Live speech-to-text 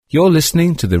You're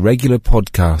listening to the regular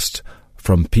podcast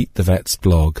from Pete the Vet's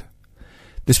blog.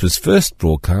 This was first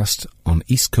broadcast on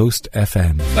East Coast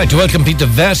FM. I'd like to welcome Pete the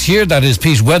Vet here. That is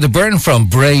Pete Wedderburn from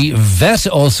Bray Vet.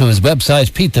 Also his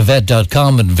website,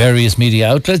 petethevet.com, and various media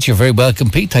outlets. You're very welcome,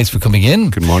 Pete. Thanks for coming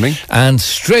in. Good morning. And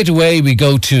straight away we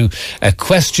go to a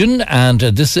question, and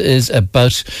this is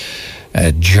about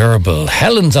gerbil.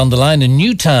 Helen's on the line in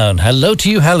Newtown. Hello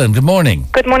to you, Helen. Good morning.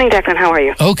 Good morning, Declan. How are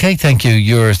you? Okay, thank you.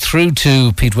 You're through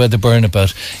to Pete Wedderburn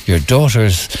about your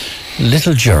daughter's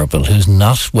little gerbil who's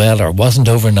not well or wasn't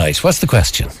overnight. What's the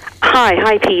question?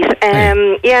 Hi, Pete.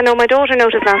 My daughter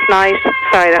noticed last night,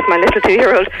 sorry, that's my little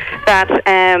 2-year-old,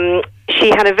 that she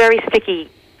had a very sticky,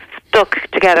 stuck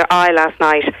together eye last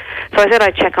night. So I said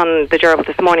I'd check on the gerbil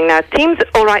this morning. Now, it seems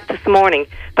all right this morning,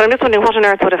 but I'm just wondering what on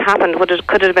earth would have happened.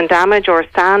 Could it have been damage or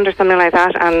sand or something like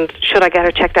that? And should I get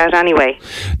her checked out anyway?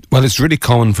 Well, it's really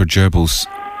common for gerbils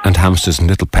and hamsters and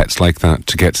little pets like that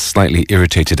to get slightly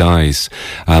irritated eyes.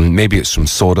 Maybe it's from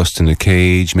sawdust in a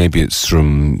cage, maybe it's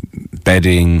from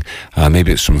bedding,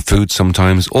 maybe it's from food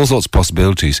sometimes, all sorts of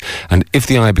possibilities. And if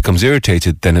the eye becomes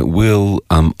irritated, then it will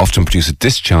often produce a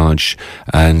discharge,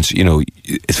 and, you know,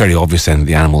 it's very obvious then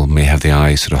the animal may have the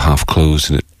eye sort of half closed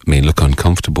and it may look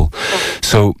uncomfortable.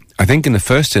 So I think in the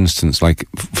first instance, like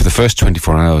for the first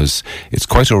 24 hours, it's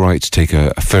quite all right to take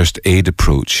a first aid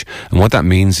approach. And what that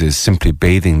means is simply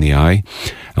bathing the eye.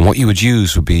 And what you would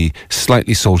use would be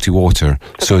slightly salty water.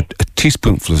 So a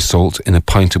teaspoonful of salt in a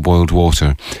pint of boiled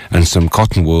water and some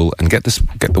cotton wool, and get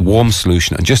the warm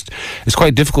solution. And it's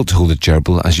quite difficult to hold a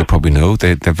gerbil, as you probably know.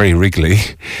 They're very wriggly.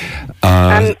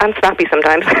 And snappy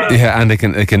sometimes. Yeah, and they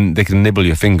can nibble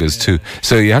your fingers too.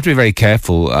 So you have to be very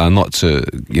careful not to,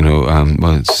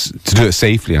 to do it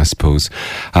safely, I suppose.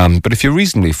 But if you're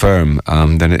reasonably firm,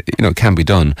 then it can be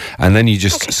done. And then you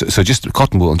just just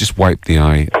cotton wool and just wipe the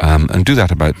eye, and do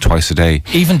that about twice a day.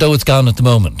 Even though it's gone at the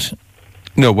moment?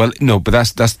 No, but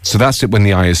that's it when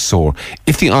the eye is sore.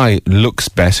 If the eye looks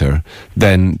better,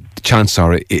 then chances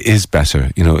are it is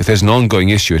better. You know, if there's an ongoing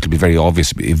issue, it'll be very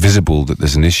obvious, it'll be visible that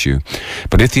there's an issue.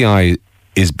 But if the eye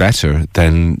is better,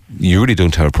 then you really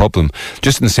don't have a problem.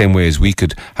 Just in the same way as we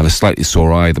could have a slightly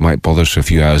sore eye that might bother us for a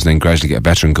few hours and then gradually get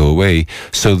better and go away,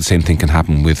 so the same thing can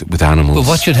happen with animals. But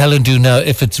what should Helen do now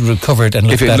if it's recovered and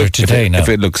looks better today now? If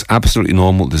it looks absolutely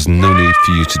normal, there's no need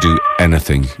for you to do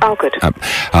anything. Oh, good.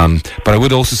 But I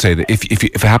would also say that if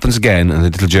it happens again and the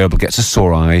little gerbil gets a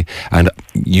sore eye and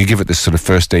you give it this sort of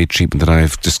first aid treatment that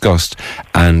I've discussed,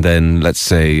 and then let's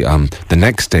say the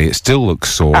next day it still looks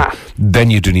sore, then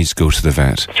you do need to go to the vet.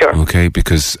 Sure. Okay,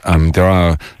 because there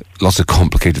are lots of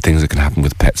complicated things that can happen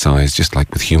with pets' eyes, just like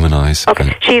with human eyes.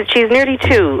 Okay, she's nearly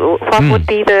 2. What would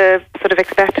be the sort of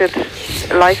expected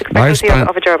life expectancy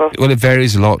of a gerbil? Well, it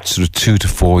varies a lot, sort of 2 to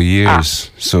 4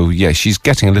 years. So yeah, she's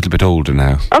getting a little bit older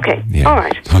now. Okay, yeah. All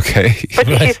right. Okay. But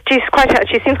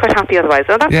she seems quite happy otherwise.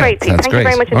 So that's great, Pete. Thank you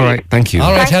very much indeed. All right, thank you.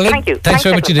 All right, Helen. Thank you. Thanks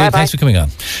very much indeed. Thanks for coming on.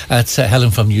 That's Helen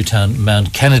from Newtown,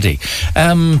 Mount Kennedy.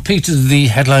 Pete, the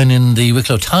headline in the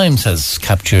Wicklow Times has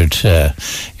captured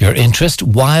your interest.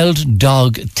 Wild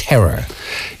dog terror.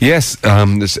 Yes,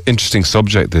 it's an interesting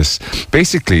subject, this.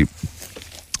 Basically,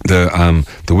 the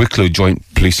Wicklow Joint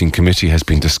Policing Committee has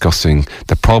been discussing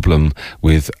the problem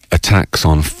with attacks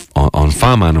on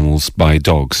farm animals by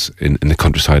dogs in the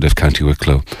countryside of County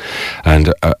Wicklow,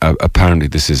 and apparently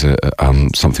this is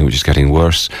something which is getting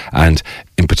worse. And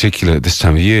in particular, this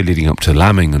time of year, leading up to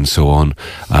lambing and so on,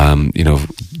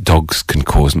 dogs can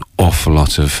cause an awful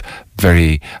lot of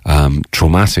very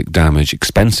traumatic damage,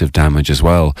 expensive damage as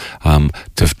well,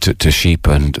 to sheep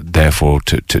and therefore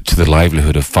to the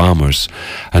livelihood of farmers.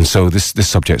 And so this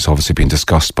subject's obviously been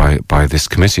discussed by this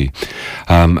committee.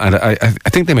 And I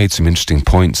think they made some interesting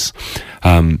points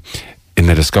in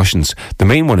their discussions. The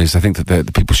main one is, I think that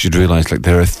the people should realise, like,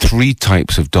 there are 3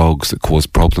 types of dogs that cause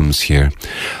problems here.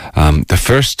 The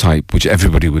first type, which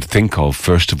everybody would think of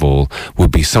first of all, would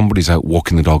be somebody's out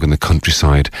walking the dog in the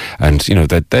countryside, and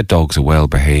their dog's a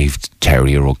well-behaved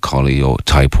terrier or collie or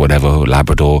type whatever, or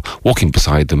Labrador, walking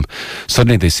beside them.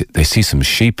 Suddenly they see some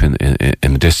sheep in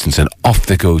the distance, and off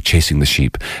they go chasing the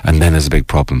sheep, and then there's a big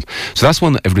problem. So that's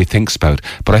one that everybody thinks about,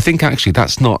 but I think actually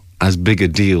that's not as big a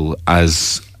deal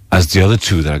as the other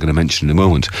 2 that I'm going to mention in a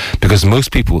moment. Because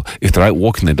most people, if they're out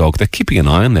walking their dog, they're keeping an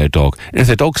eye on their dog. And if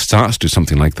their dog starts to do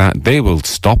something like that, they will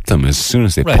stop them as soon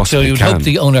as they possibly can. So you would hope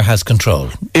the owner has control.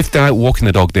 If they're out walking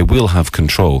the dog, they will have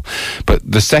control. But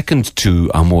the second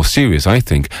 2 are more serious, I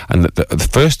think. And the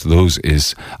first of those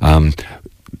is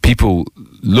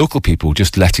local people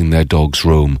just letting their dogs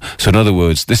roam. So in other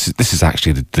words, this is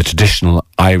actually the traditional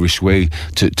Irish way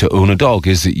to own a dog,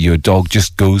 is that your dog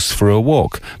just goes for a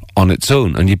walk. on its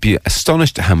own. And you'd be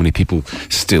astonished at how many people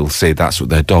still say that's what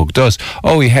their dog does.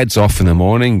 Oh, he heads off in the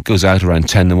morning, goes out around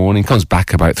 10 in the morning, comes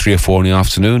back about 3 or 4 in the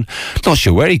afternoon. Not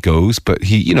sure where he goes, but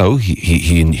he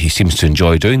seems to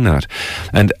enjoy doing that.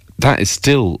 And that is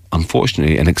still,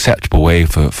 unfortunately, an acceptable way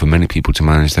for many people to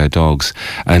manage their dogs.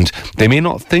 And they may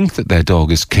not think that their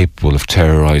dog is capable of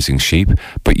terrorising sheep,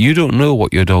 but you don't know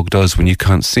what your dog does when you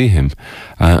can't see him.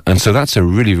 And so that's a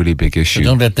really, really big issue. So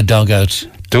don't let the dog out.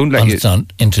 Don't let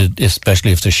into,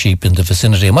 especially if there's sheep in the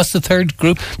vicinity. And what's the third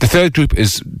group? The third group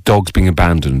is dogs being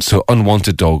abandoned. So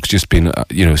unwanted dogs, just being,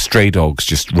 stray dogs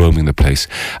just roaming the place.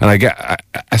 And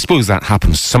I suppose that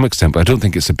happens to some extent, but I don't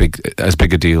think it's as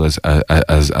big a deal as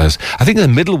I think the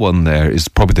middle one there is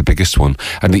probably the biggest one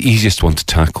and the easiest one to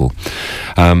tackle.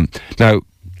 Now,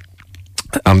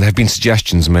 there have been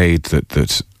suggestions made that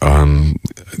there's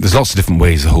lots of different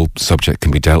ways the whole subject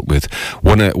can be dealt with.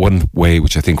 One way,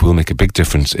 which I think will make a big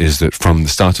difference, is that from the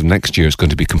start of next year, it's going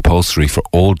to be compulsory for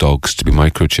all dogs to be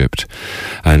microchipped.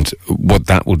 And what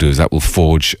that will do is that will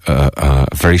forge a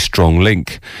very strong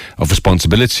link of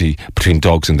responsibility between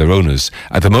dogs and their owners.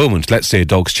 At the moment, let's say a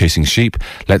dog's chasing sheep.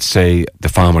 Let's say the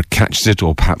farmer catches it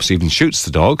or perhaps even shoots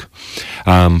the dog.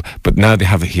 But now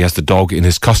he has the dog in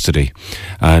his custody.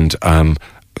 And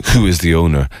who is the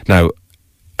owner? Now,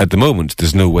 at the moment,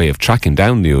 there's no way of tracking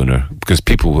down the owner because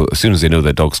people will, as soon as they know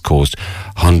their dog's caused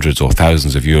hundreds or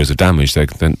thousands of euros of damage, they're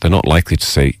not likely to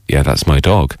say, yeah, that's my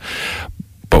dog.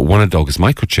 But when a dog is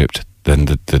microchipped, then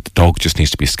the dog just needs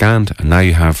to be scanned, and now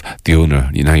you have the owner.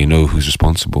 Now you know who's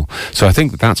responsible. So I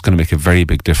think that's going to make a very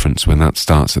big difference when that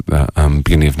starts at the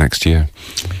beginning of next year.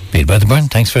 Peter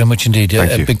Weatherburn, thanks very much indeed.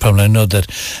 Thank you. Big problem. I know that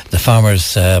the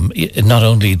farmers, not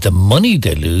only the money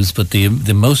they lose, but the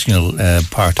emotional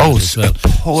part of it as well. Oh,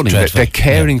 appalling. They're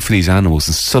caring for these animals,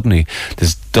 and suddenly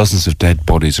there's dozens of dead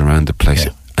bodies around the place.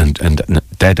 Yeah. And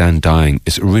dead and dying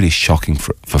is really shocking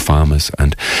for farmers.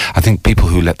 And I think people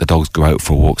who let the dogs go out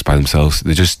for walks by themselves,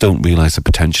 they just don't realise the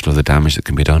potential of the damage that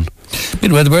can be done.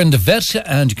 Peter Weatherburn, the vet,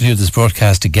 and you can hear this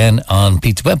broadcast again on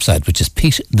Pete's website, which is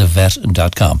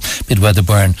petethevet.com. Peter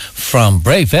Weatherburn from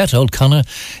Bray Vet, Old Connacht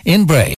in Bray.